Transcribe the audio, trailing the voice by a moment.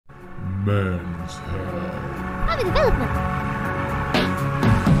Men's Hell. Hobby development.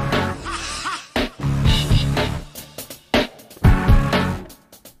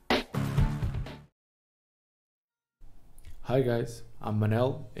 Hi guys, I'm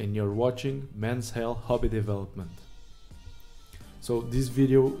Manel and you're watching Men's Hell Hobby Development. So this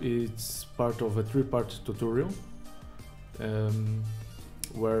video is part of a three-part tutorial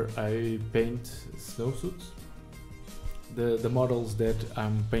where I paint snowsuits. The models that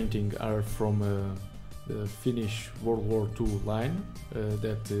I'm painting are from the Finnish World War II line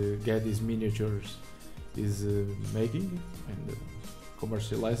that Gaddis Miniatures is making and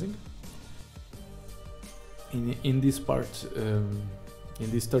commercializing. In this part,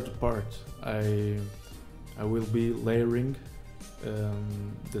 in this third part, I will be layering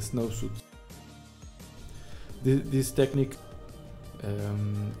the snowsuit. This technique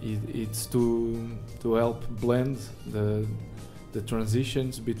it's to help blend the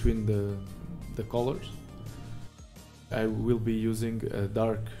transitions between the colors. I will be using a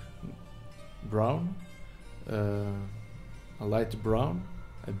dark brown, a light brown,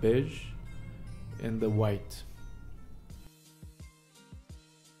 a beige, and the white.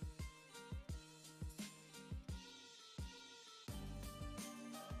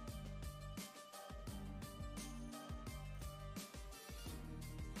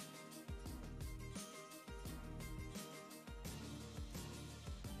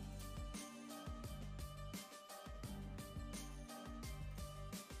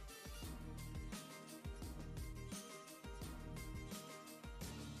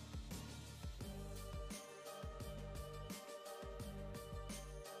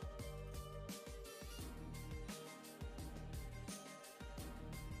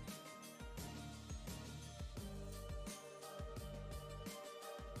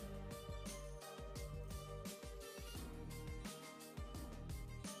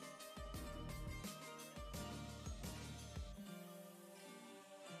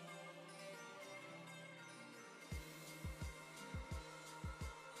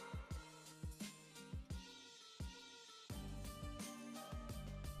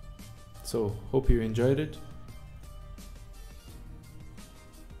 So, hope you enjoyed it.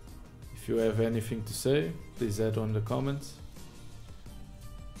 If you have anything to say, please add on the comments.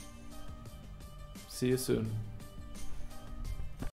 See you soon.